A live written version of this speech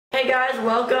Hey guys,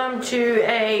 welcome to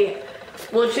a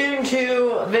Splatoon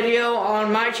 2 video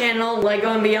on my channel, Lego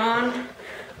and Beyond.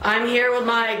 I'm here with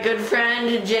my good friend,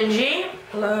 Gingey.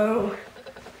 Hello.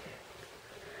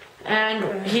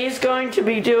 And he's going to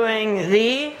be doing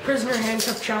the Prisoner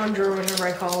Handcuff Challenge, or whatever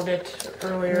I called it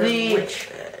earlier. The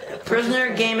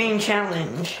Prisoner Gaming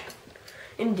Challenge.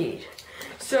 Indeed.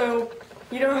 So,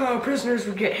 you know how prisoners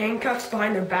would get handcuffed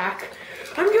behind their back?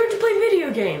 I'm going to play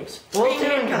video games. We'll do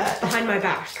handcuffed that. behind my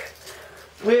back.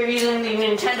 We're using the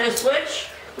Nintendo Switch,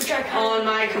 Which I on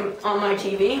my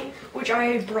TV. Which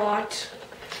I brought.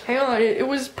 Hang on, it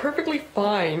was perfectly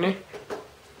fine.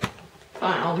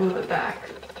 Fine, I'll move it back.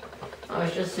 I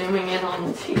was just zooming in on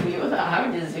the TV without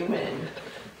having to zoom in.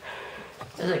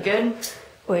 Is it good?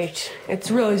 Wait,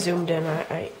 it's really zoomed in.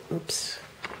 Oops.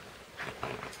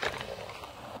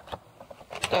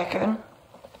 That good?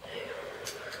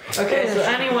 Okay, so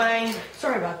anyway,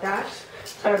 Sorry about that.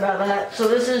 sorry about that. So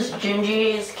this is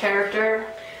Gingey's character.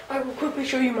 I will quickly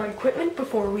show you my equipment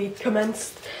before we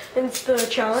commence the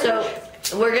challenge.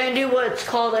 So we're gonna do what's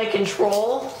called a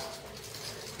control,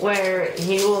 where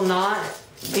he will not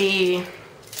be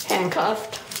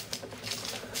handcuffed,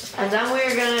 and then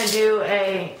we're gonna do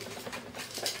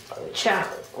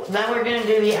Then we're gonna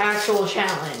do the actual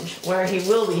challenge, where he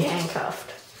will be handcuffed.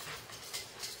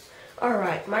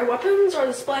 Alright, my weapons are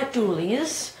the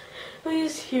splat-doolies.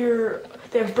 These here,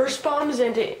 they have burst bombs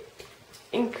and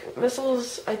ink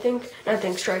missiles, I think. Not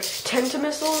ink strike. Tenta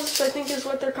missiles, I think is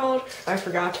what they're called. I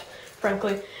forgot,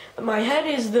 frankly. My head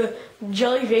is the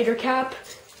Jelly Vader cap.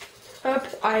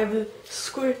 I have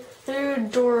Squid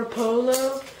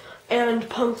Dorapolo and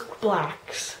Punk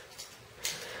Blacks.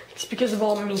 It's because of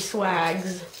all me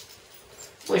swags.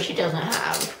 Which he doesn't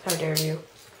have. How dare you.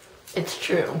 It's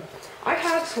true. I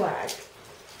have swag.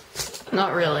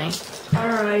 Not really.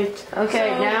 Alright. Okay,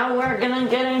 so, now we're gonna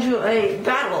get into a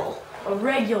battle. a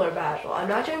regular battle. I'm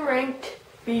not doing ranked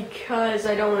because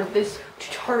I don't want this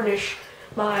to tarnish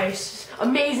my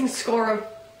amazing score of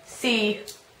C.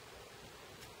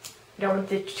 I don't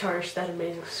want it to tarnish that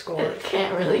amazing score. It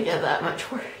can't really get that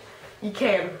much worse. You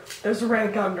can. There's a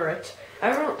rank under it.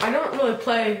 I don't really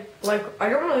play, like,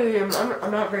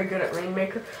 I'm not very good at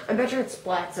Rainmaker. I'm better at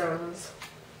Splat Zones.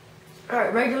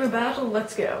 Alright, regular battle,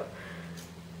 let's go.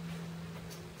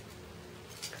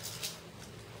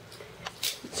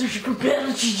 Searching for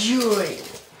battle to join.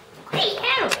 Hey,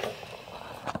 help!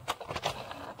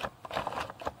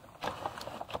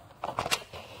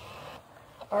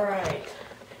 Alright,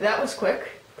 that was quick.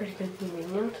 Pretty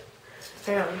convenient.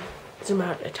 Hang on, zoom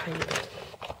out a tiny bit.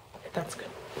 That's good.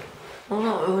 Well,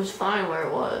 no, it was fine where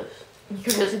it was. You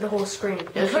couldn't see the whole screen.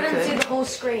 Yes, you couldn't you could. see the whole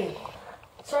screen.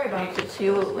 Sorry about You that. could see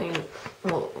what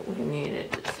we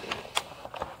needed to see.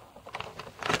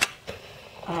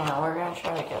 We're gonna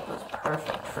try to get this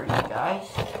perfect for you guys.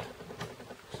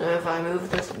 So if I move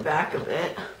this back a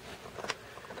bit.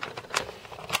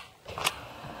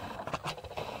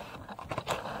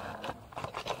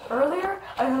 Earlier,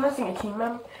 I was missing a team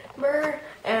member,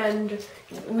 and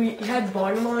we had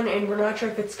volume on, and we're not sure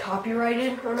if it's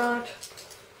copyrighted or not.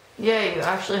 Yeah, you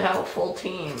actually have a full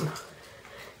team.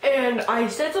 And I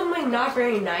said something not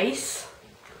very nice,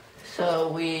 So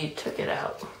we took it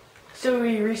out. so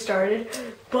we restarted.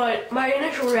 But my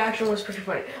initial reaction was pretty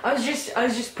funny. I was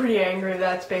just pretty angry.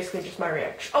 That's basically just my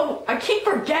reaction. Oh, I keep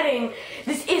forgetting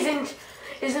this isn't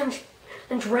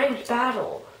ranked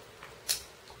battle.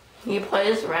 He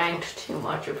plays ranked too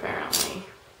much, apparently.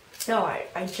 No, I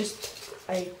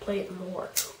play it more.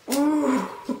 Ooh.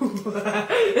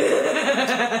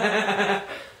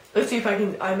 Let's see if I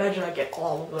can. I imagine I get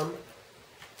all of them.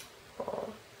 Oh.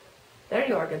 There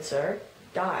you are, good sir.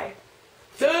 Die.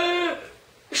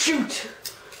 Shoot!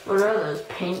 What are those,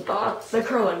 paint dots? The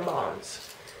curling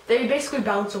bombs. They basically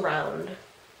bounce around.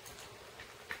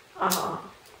 Uh-huh.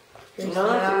 You Here's know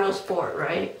that's a that. real sport,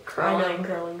 right? I know Curling.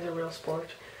 curling's a real sport.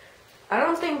 I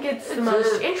don't think it's the It's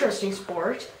most a- interesting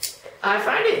sport. I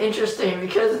find it interesting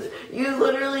because you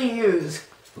literally use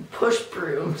push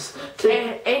brooms to...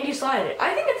 And you slide it.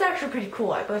 I think it's actually pretty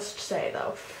cool, I must say,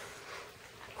 though.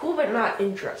 Cool, but not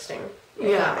interesting.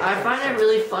 Yeah, I find it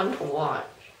really fun to watch.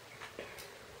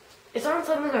 It's not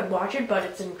something I'd watch it, but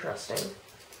it's interesting.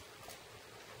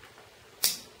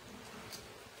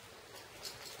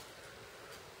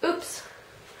 Oops.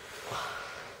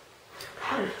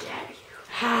 How dare you?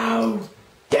 How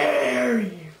dare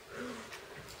you?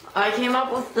 I came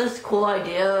up with this cool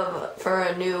idea for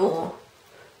a new,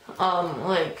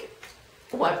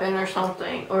 weapon or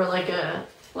something, or like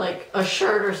a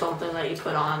shirt or something that you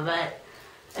put on that,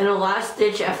 in a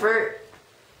last-ditch effort,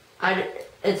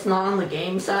 It's not in the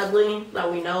game, sadly,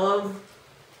 that we know of.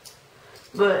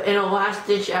 But in a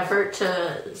last-ditch effort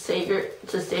to save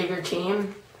your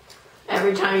team,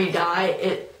 every time you die,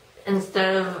 it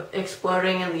instead of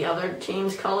exploding in the other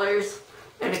team's colors,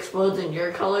 it explodes in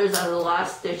your colors as a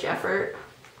last-ditch effort.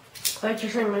 Like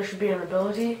you're saying there should be an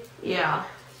ability? Yeah.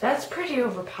 That's pretty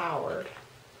overpowered.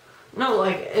 No,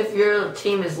 like if your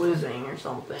team is losing or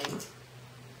something.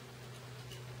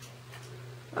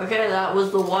 Okay, that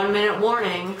was the 1 minute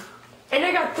warning. And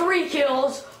I got 3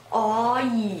 kills. Aw,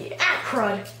 yeah. Ah,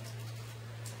 crud.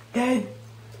 Dead.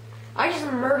 I just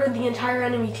murdered the entire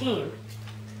enemy team.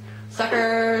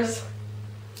 Suckers.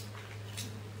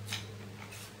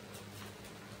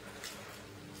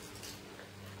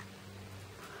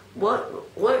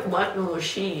 What weapon was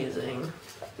she using?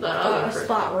 That other A person?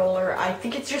 spot roller. I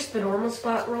think it's just the normal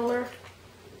spot roller.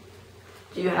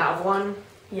 Do you have one?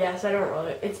 Yes, I don't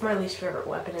really. It's my least favorite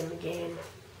weapon in the game.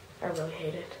 I really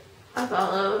hate it. I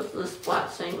thought that was the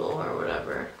splat single or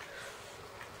whatever.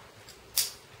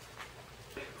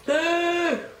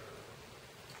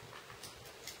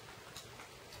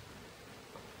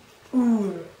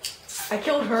 Ooh. I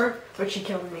killed her, but she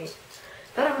killed me.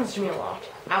 That happens to me a lot.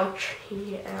 Ouch.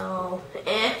 Ow.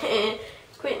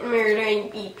 Quit murdering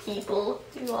people.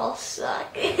 You all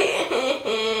suck.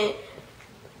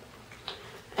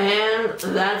 And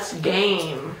that's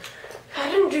game. I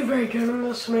didn't do very good on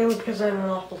this, mainly because I had an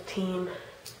awful team.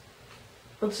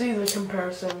 Let's see the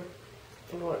comparison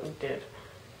in what we did.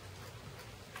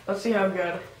 Let's see how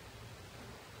good.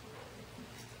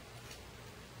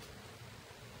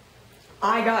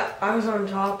 I was on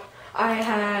top. I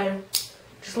had,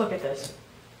 just look at this.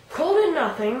 Cold and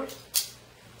nothing.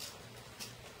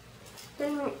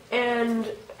 And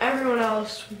everyone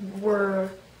else were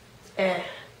eh.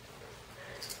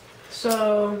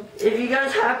 So, If you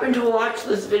guys happen to watch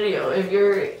this video, if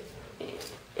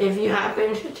you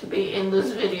happen to be in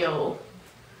this video,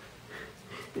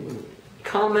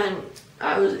 comment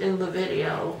I was in the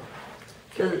video,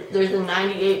 because there's a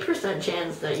 98%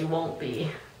 chance that you won't be.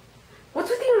 what's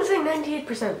with you saying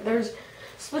 98%? There's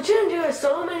Splatoon 2 has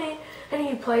so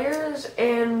many players,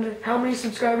 and how many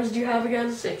subscribers do you have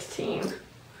again? 16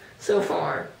 so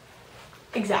far.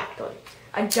 Exactly.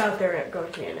 I doubt they're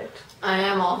going to be in it. I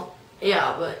am all,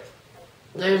 yeah, but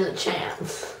there's a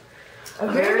chance. A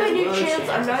very Very minute low chance,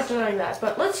 I'm not chance. denying that.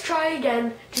 But let's try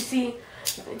again to see,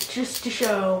 just to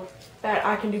show that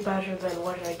I can do better than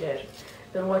what I did,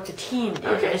 than what the team did.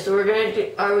 Okay, so are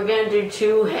we gonna do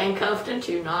 2 handcuffed and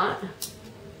 2 not?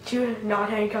 2 not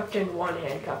handcuffed and 1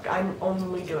 handcuffed. I'm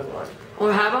only doing 1.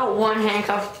 Or how about 1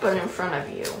 handcuffed but in front of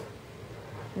you?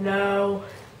 No.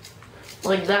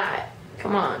 Like that.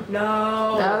 Come on.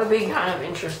 No. That would be kind of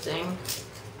interesting.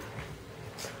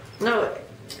 No,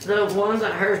 the one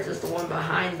that hurts is the one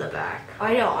behind the back.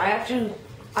 I know. I have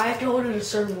to hold it a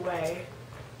certain way.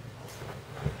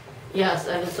 Yes,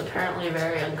 and it's apparently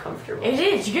very uncomfortable. It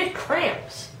is. You get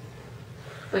cramps.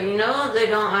 But you know they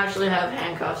don't actually have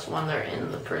handcuffs when they're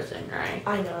in the prison, right?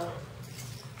 I know.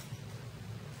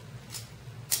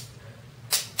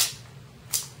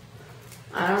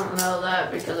 I don't know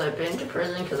that because I've been to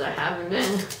prison because I haven't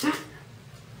been.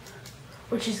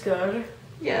 Which is good,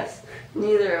 Yes,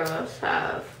 neither of us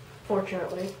have.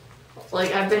 fortunately.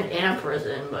 Like, I've been in a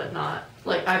prison, but not...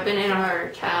 Like, I've been in our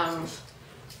town's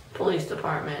police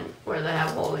department where they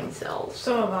have holding cells.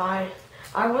 So have I.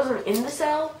 I wasn't in the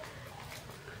cell.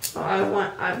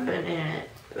 Well, I've been in it,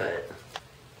 but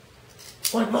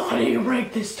What law did you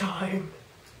break this time?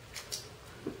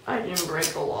 I didn't break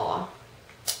the law.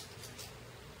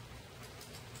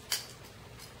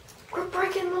 Quit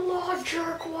breaking the law,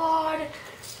 jerkwad!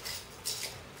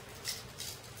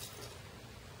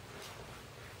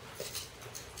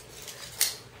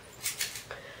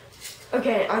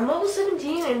 Okay, I'm level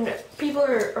 17 and people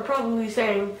are probably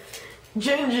saying,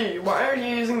 Gingey, why are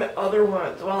you using the other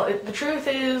ones? Well, the truth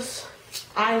is,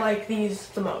 I like these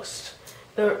the most.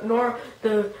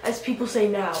 As people say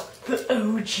now, the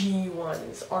OG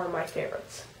ones are my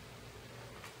favorites.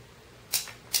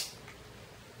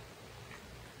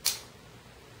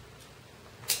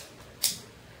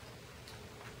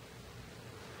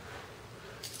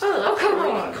 Oh, come where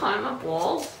you on. can climb up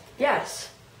walls? Yes.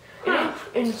 Huh.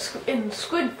 In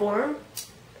squid form,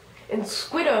 in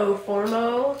squiddo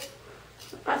formo.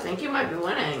 I think you might be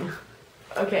winning.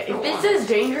 Okay, Go if it on. says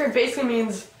danger, it basically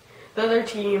means the other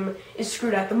team is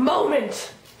screwed at the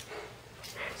moment.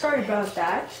 Sorry about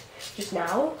that. Just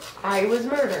now, I was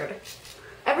murdered.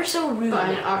 Ever so rude.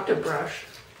 By an octobrush.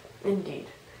 Indeed.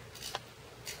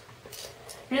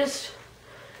 Just,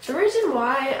 the reason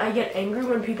why I get angry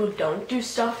when people don't do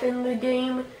stuff in the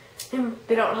game, and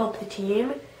they don't help the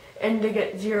team, and they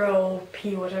get 0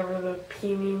 P, whatever the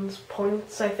P means,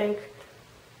 points, I think.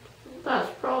 That's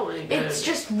probably good. It's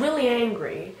just really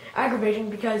aggravating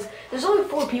because there's only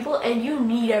 4 people and you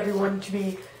need everyone to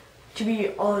be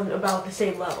on about the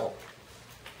same level.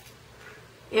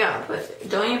 Yeah, but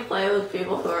don't you play with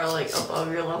people who are like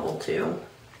above your level too?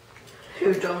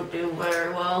 Who don't do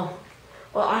very well?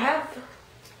 Well,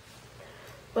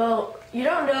 you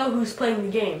don't know who's playing the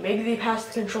game. Maybe they pass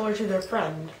the controller to their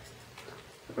friend.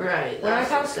 Right. When I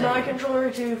pass my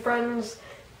controller to friends,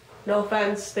 no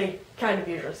offense, they kind of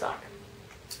usually suck.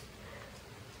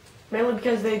 Mainly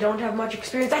because they don't have much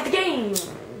experience at the game.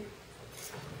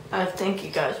 I think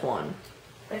you guys won.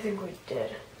 I think we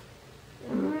did.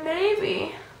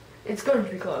 Maybe. It's going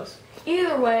to be close.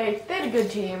 Either way, they had a good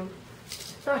team.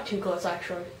 Not too close,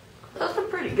 actually. Those are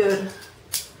pretty good.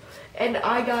 And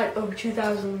I got over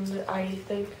 2,000, I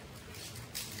think.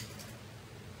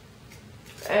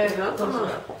 And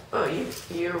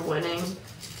you're winning.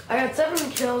 I got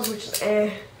 7 kills, which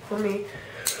is for me.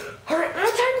 Alright, now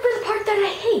time for the part that I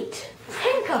hate.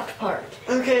 Handcuffed part.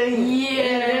 Okay.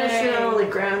 Yeah. You're gonna sit on the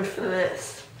ground for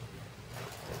this.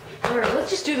 Alright, let's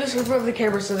just do this in front of the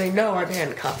camera so they know I'm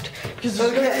handcuffed. Because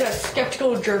there's gonna be a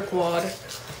skeptical jerkwad.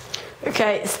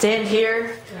 Okay, stand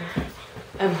here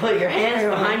and put your hands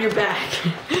behind your back.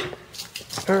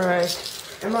 Alright.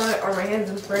 Are my hands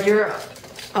in frame?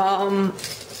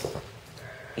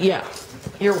 Yeah.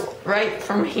 You're right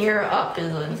from here up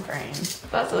is in frame.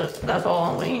 That's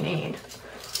all we need.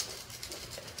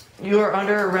 You are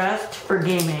under arrest for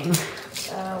gaming.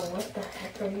 What the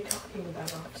heck are you talking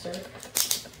about, officer?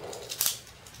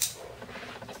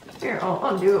 Here,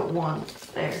 I'll do it once.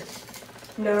 There.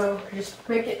 No, just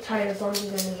make it tight as long as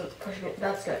it isn't pushing it.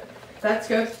 That's good. That's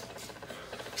good.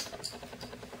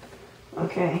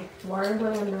 Okay. Why am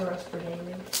I under arrest for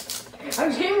gaming? I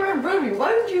was getting right in front of you. Why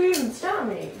didn't you even stop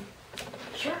me?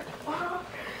 Sure.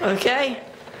 Okay.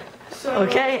 So,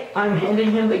 okay, I'm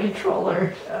handing him the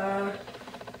controller.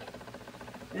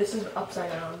 This is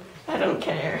upside down. I don't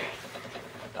care.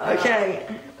 Okay.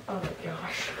 Oh my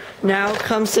gosh. Now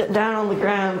come sit down on the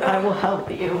ground. I will help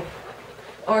you.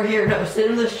 Or here, no, sit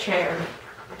in this chair.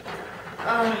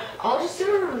 I'll just sit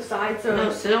on the side so...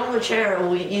 No, sit on the chair. It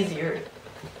will be easier.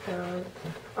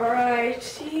 Alright,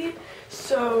 see?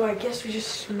 So I guess we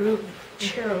just move the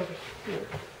chair over here.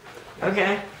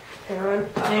 Okay. Hang on.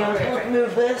 Let's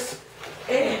move this.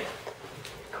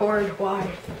 Cord, why?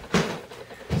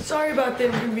 Sorry about the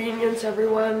inconvenience,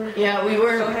 everyone. Yeah, we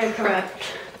weren't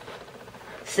prepped.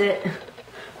 Sit.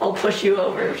 I'll push you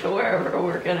over to wherever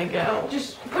we're gonna go.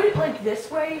 Just put it like this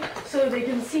way so they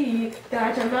can see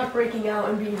that I'm not breaking out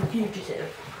and being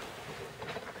fugitive.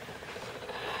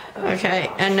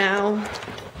 Okay, and now...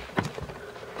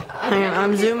 Hang on,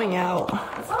 I'm zooming out.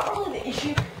 It's not really the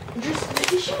issue. Just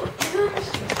the issue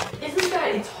isn't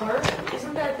that it's hard.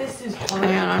 Isn't that this is hard.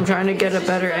 Hang on, I'm trying to get a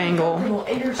better angle.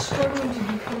 And you're struggling to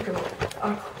be comfortable.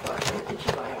 Oh, gosh, I'm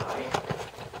itching my eye.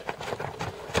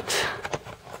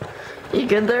 You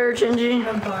good there, Gingey?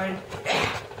 I'm fine.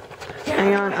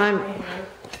 Hang on,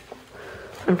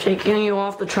 I'm taking you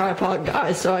off the tripod,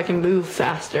 guys, so I can move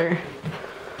faster.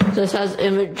 This has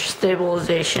image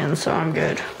stabilization, so I'm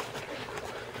good.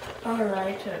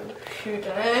 Alright, shoot.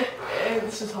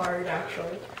 This is hard,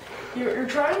 actually. You're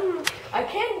trying... I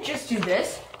can't just do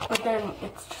this, but then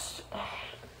it's just...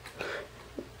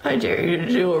 I dare you to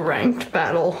do a ranked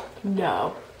battle.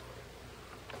 No.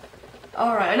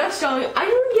 Alright, enough stalling. I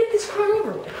don't get this part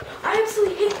over with. I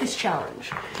absolutely hate this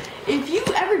challenge. If you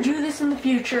ever do this in the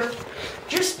future,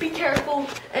 just be careful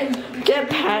and... Get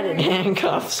padded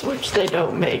handcuffs, which they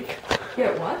don't make.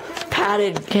 Get what?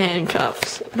 Padded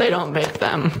handcuffs. They don't make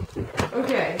them.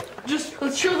 Okay, just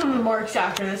let's show them the marks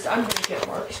after this. I'm gonna get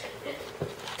marks.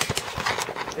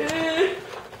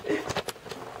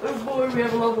 Oh boy, we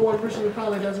have a level 1 person who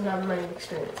probably doesn't have many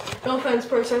experience. No offense,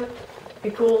 person.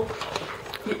 Be cool.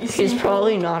 He's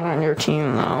probably not on your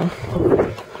team, though.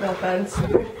 No offense.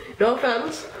 No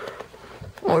offense.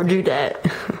 Or do that.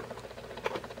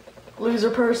 Loser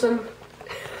person.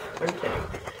 I'm kidding.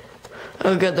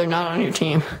 Oh, good, they're not on your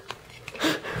team.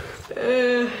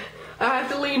 I have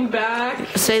to lean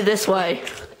back. Say this way.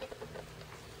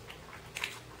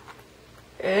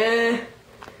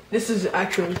 This is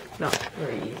actually not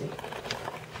very easy.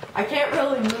 I can't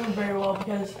really move very well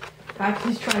because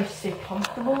Maxie's trying to stay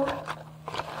comfortable.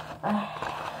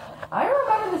 I don't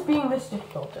remember this being this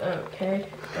difficult. Okay.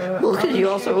 Well, because you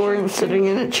also weren't sitting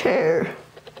in a chair.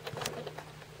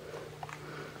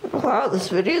 Wow, this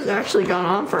video's actually gone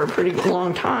on for a pretty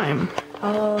long time.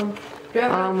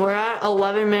 We're at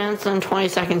 11 minutes and 20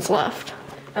 seconds left.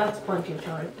 That's plenty of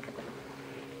time.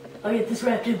 I'll get this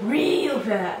wrapped up real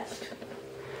fast.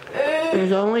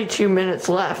 There's only 2 minutes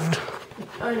left.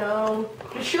 I know.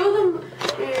 To show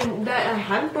them that I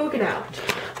haven't broken out.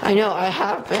 I know, I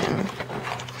have been.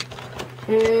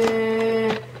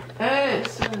 Hey,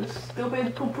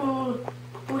 stupid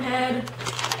poo-poo head.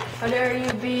 How dare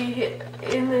you be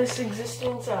in this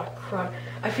existence? Oh, crud.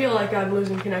 I feel like I'm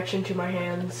losing connection to my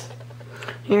hands.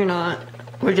 You're not.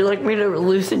 Would you like me to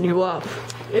loosen you up?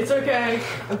 It's okay.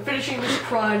 I'm finishing this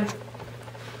crud.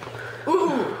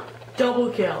 Ooh, double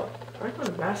kill. I don't know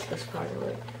how to mask this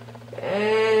properly.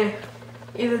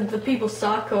 Either the people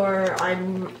suck or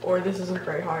this isn't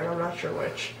very hard. I'm not sure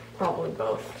which. Probably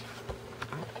both.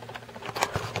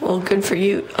 Well, good for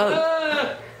you.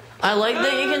 Oh, I like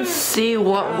that you can see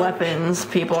what weapons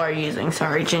people are using.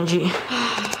 Sorry, Gingy.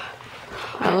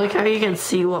 I like how you can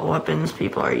see what weapons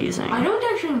people are using. I don't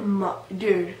actually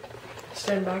dude,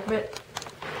 stand back a bit.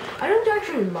 I don't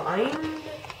actually mind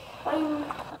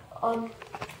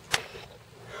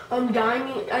I'm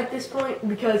dying at this point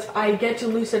because I get to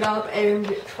loosen up and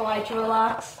try to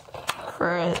relax.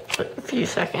 For a few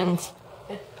seconds.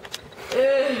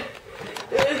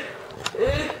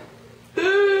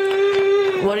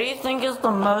 What do you think is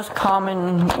the most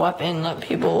common weapon that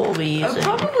people will be using?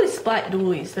 Probably splat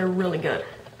dualies. They're really good.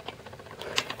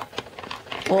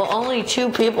 Well, only 2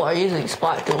 people are using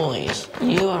splat dualies.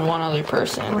 You and one other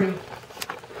person. 3.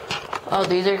 Oh,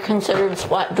 these are considered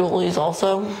splat dualies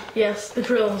also? Yes, the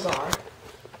drills are.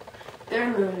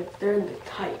 They're in the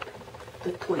type.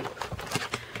 The tweak.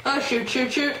 Oh, shoot.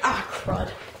 Ah,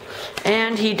 crud.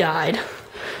 And he died.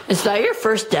 Is that your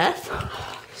first death?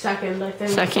 Second, I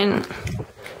think. Second.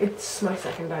 It's my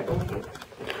second, I believe.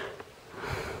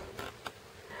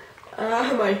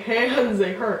 Ah, my hands,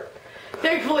 they hurt.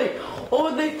 Thankfully,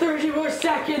 only 30 more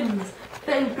seconds.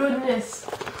 Thank goodness.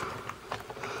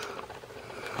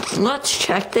 Let's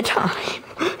check the time.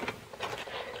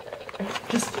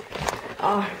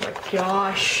 Oh my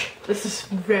gosh. This is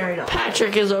very nice.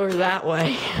 Patrick is over that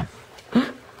way.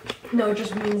 No, it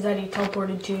just means that he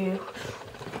teleported to you.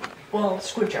 Well,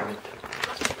 squid jump.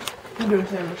 I'm doing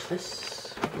damage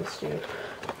this dude.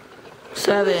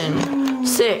 7,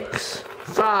 6,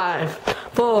 5,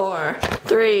 4,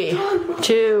 3,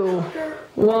 2,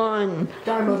 1.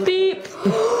 Beep.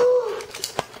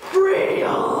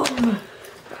 Freedom!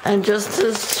 And just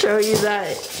to show you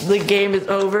that the game is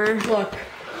over. Look.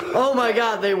 Oh my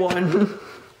god, they won.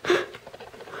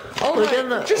 Oh look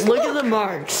at the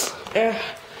marks.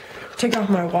 Take off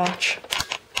my watch.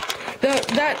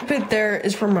 That bit there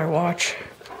is from my watch.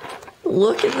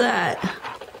 Look at that.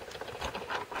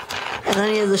 And then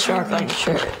he has the shark-like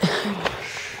shirt.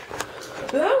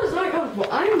 That was not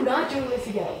comfortable. I am not doing this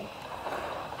again.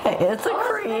 Hey, it's a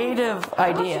creative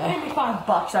idea. Unless you pay me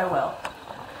 $5, I will.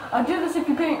 I'll do this if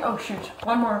you pay. Oh shoot!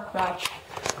 One more match.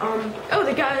 Oh,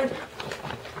 the guy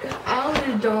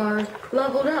Aladar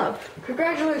leveled up.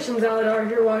 Congratulations, Aladar,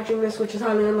 if you're watching this, which is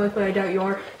highly unlikely. I doubt you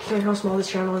are, considering how small this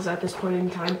channel is at this point in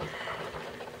time.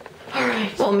 All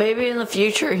right. Well, maybe in the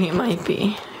future he might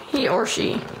be. He or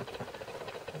she.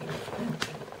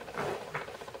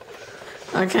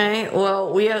 Okay,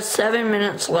 well, we have 7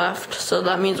 minutes left, so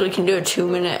that means we can do a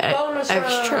 2-minute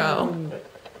extra. Round.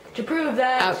 To prove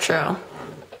that. Outro.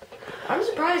 I'm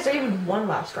surprised I even won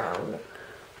last round.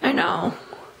 I know.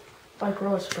 Like,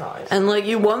 real surprised. And, like,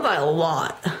 you won by a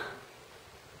lot.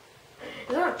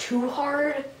 It's not too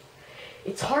hard.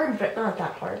 It's hard, but not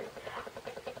that hard.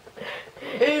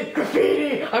 Hey,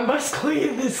 graffiti! I must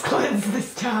cleanse this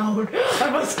town. I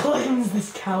must cleanse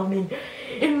this town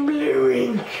in blue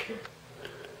ink.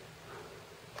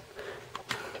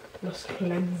 Must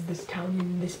cleanse this town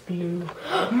in this blue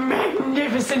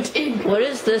magnificent ink. What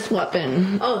is this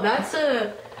weapon? Oh, that's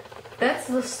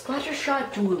the splatter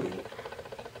shot dually.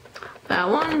 That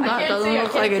one? That doesn't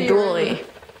look like a dually.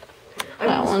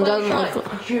 That one doesn't look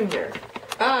like... Junior.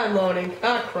 I'm loading.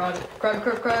 Ah, crud.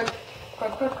 Crud.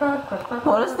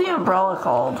 What is the umbrella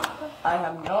called? I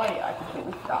have no idea. I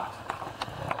completely forgot.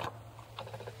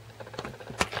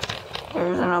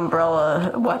 Here's an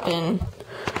umbrella weapon.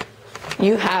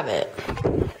 You have it.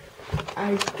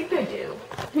 I think I do.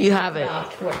 You have it.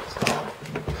 Not what it's called.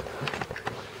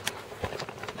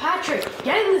 Patrick,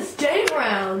 get in this day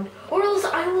round, or else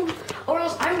I will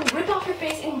rip off your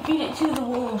face and feed it to the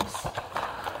wolves.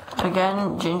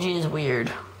 Again, Gingy is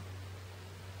weird.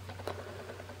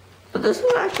 But this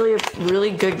is actually a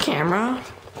really good camera.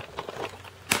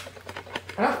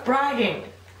 Enough bragging.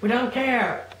 We don't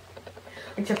care.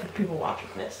 Except for the people watching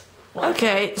this.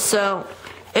 Okay, so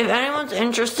if anyone's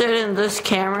interested in this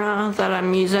camera that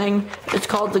I'm using, it's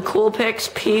called the Coolpix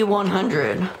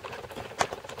P100.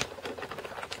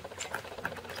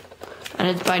 And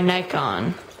it's by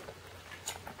Nikon.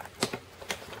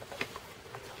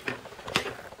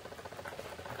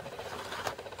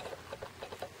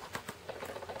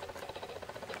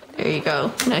 There you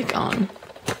go, Nikon.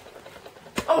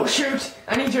 Oh shoot!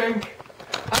 I need drink.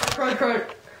 Crud.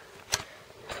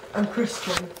 I'm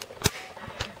Christian.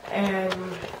 And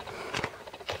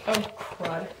oh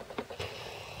crud.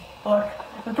 Look,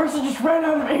 the person just ran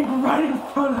out of ink right in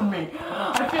front of me.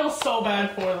 I feel so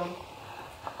bad for them.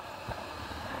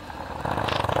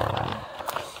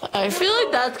 I feel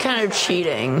like that's kind of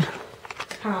cheating.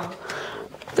 How?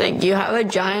 Like, you have a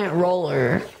giant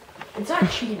roller. It's not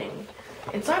cheating.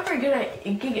 It's not very good at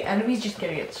inking enemies, just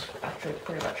getting it actually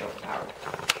pretty much overpowered.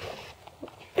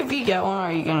 If you get one,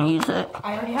 are you gonna use it?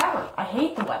 I already have one. I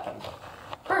hate the weapon.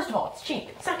 First of all, it's cheap.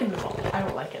 Second of all, I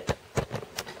don't like it.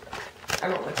 I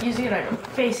don't like using it, I don't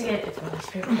like facing it. It's my least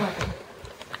favorite weapon.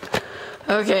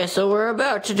 Okay, so we're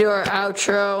about to do our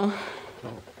outro.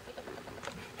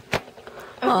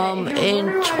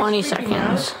 In 20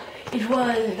 seconds. There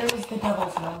was the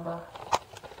devil's number.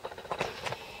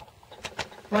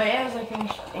 Right as I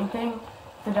finished inking,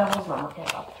 the devil's number came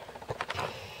up.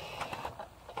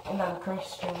 And I'm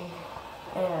Christian,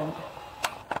 and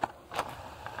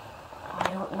I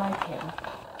don't like him.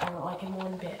 I don't like him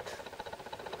one bit.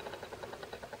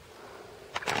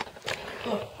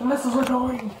 Look, the missiles are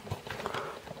going.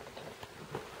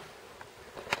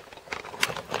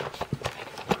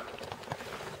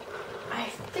 I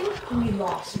think we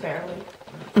lost barely.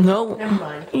 No. Never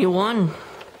mind. You won.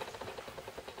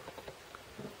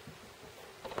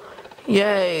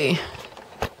 Yay.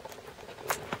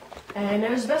 And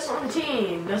it was best on the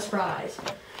team, no surprise.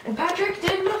 And Patrick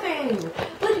did nothing.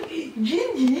 But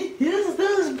Gingey, he has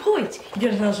 1,000 points. You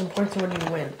get 1,000 points when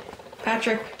you win.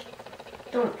 Patrick,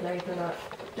 don't play if you're not.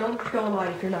 Don't go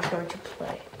online if you're not going to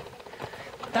play.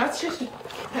 That's just a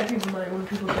pet peeve of mine when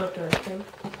people don't do anything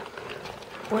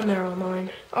when they're online.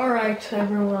 Alright,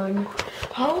 everyone.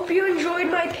 Hope you enjoyed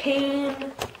my pain.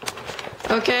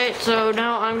 Okay, so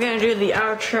now I'm gonna do the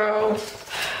outro.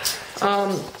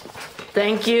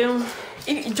 Thank you.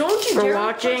 Don't you for dare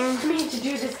watching. request me to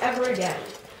do this ever again.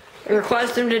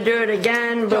 Request him to do it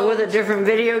again, but with a different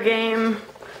video game.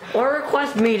 Or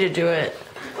request me to do it.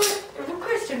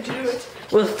 Request him to do it.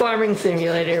 With Farming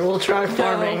Simulator. We'll try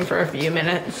farming for a few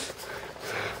minutes.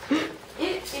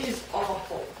 It is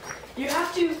awful. You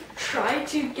have to try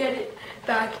to get it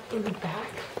back in the back.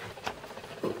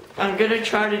 I'm gonna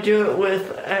try to do it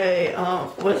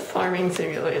with Farming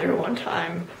Simulator one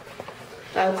time.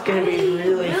 That's gonna be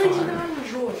really I fun. did not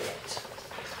enjoy it.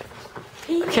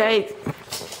 Okay.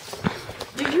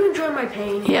 Did you enjoy my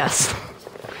pain? Yes.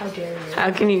 How dare you?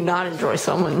 How can you not enjoy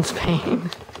someone's pain?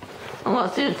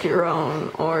 Unless it's your own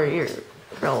or your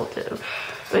relative.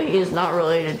 But he is not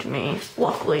related to me,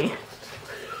 luckily.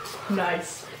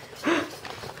 Nice.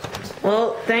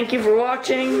 Well, thank you for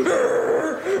watching.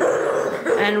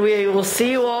 And we will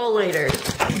see you all later.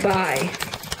 Bye.